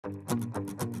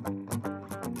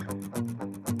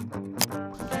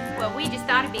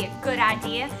it'd be a good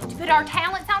idea to put our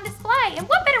talents on display. And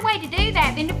what better way to do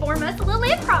that than to form us a little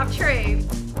improv troupe?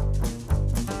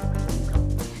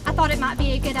 I thought it might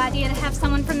be a good idea to have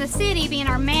someone from the city being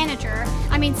our manager.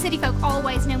 I mean, city folk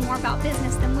always know more about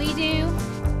business than we do.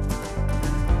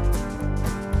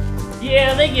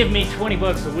 Yeah, they give me 20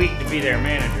 bucks a week to be their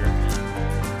manager.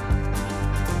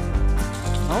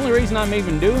 The only reason I'm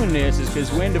even doing this is because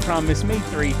Wenda promised me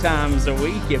 3 times a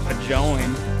week if I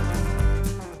joined.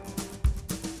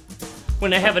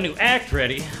 When they have a new act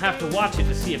ready, I have to watch it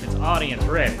to see if it's audience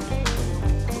ready. Is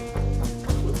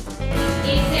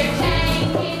there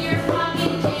change in your pocket?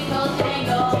 Jingle,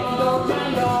 jangle. Jingle,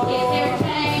 jangle. Is there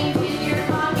change in your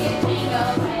pocket?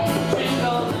 Jingle,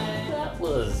 jangle. That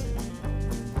was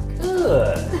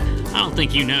good. I don't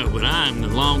think you know, but I'm the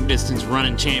long-distance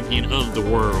running champion of the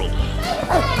world.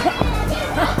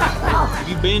 Have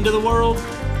you been to the world?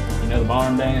 You know the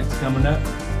barn dance coming up?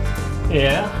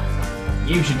 Yeah.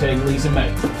 You should take Lisa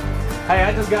May. Hey,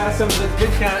 I just got some of the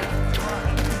good kind.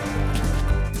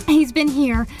 He's been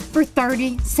here for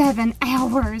 37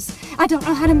 hours. I don't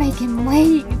know how to make him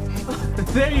leave.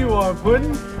 There you are,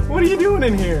 Puddin'. What are you doing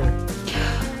in here?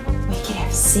 We could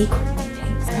have secret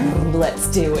meetings. Let's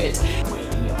do it. Well,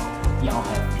 y'all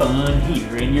have fun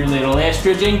here in your little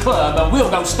estrogen club, but we'll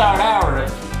go start our,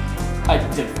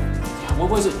 what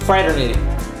was it? Fraternity.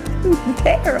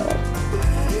 Daryl.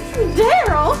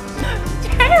 Daryl?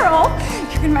 Daryl?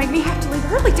 You're gonna make me have to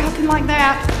leave early talking like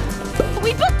that.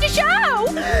 We booked a show!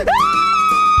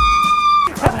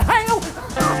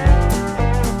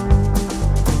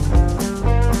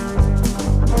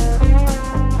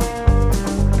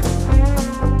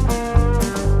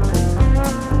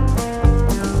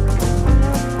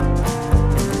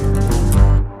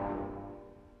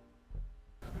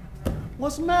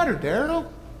 What's the matter, Daryl?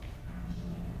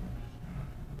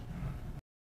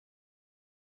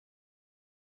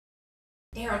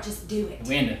 Daryl, just do it.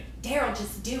 Wenda. Daryl,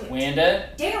 just do it.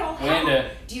 Wenda. Daryl, Wenda.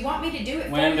 do you want me to do it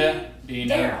for you? Wenda. Do you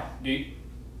know? Daryl.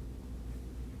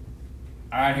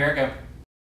 All right, here I go.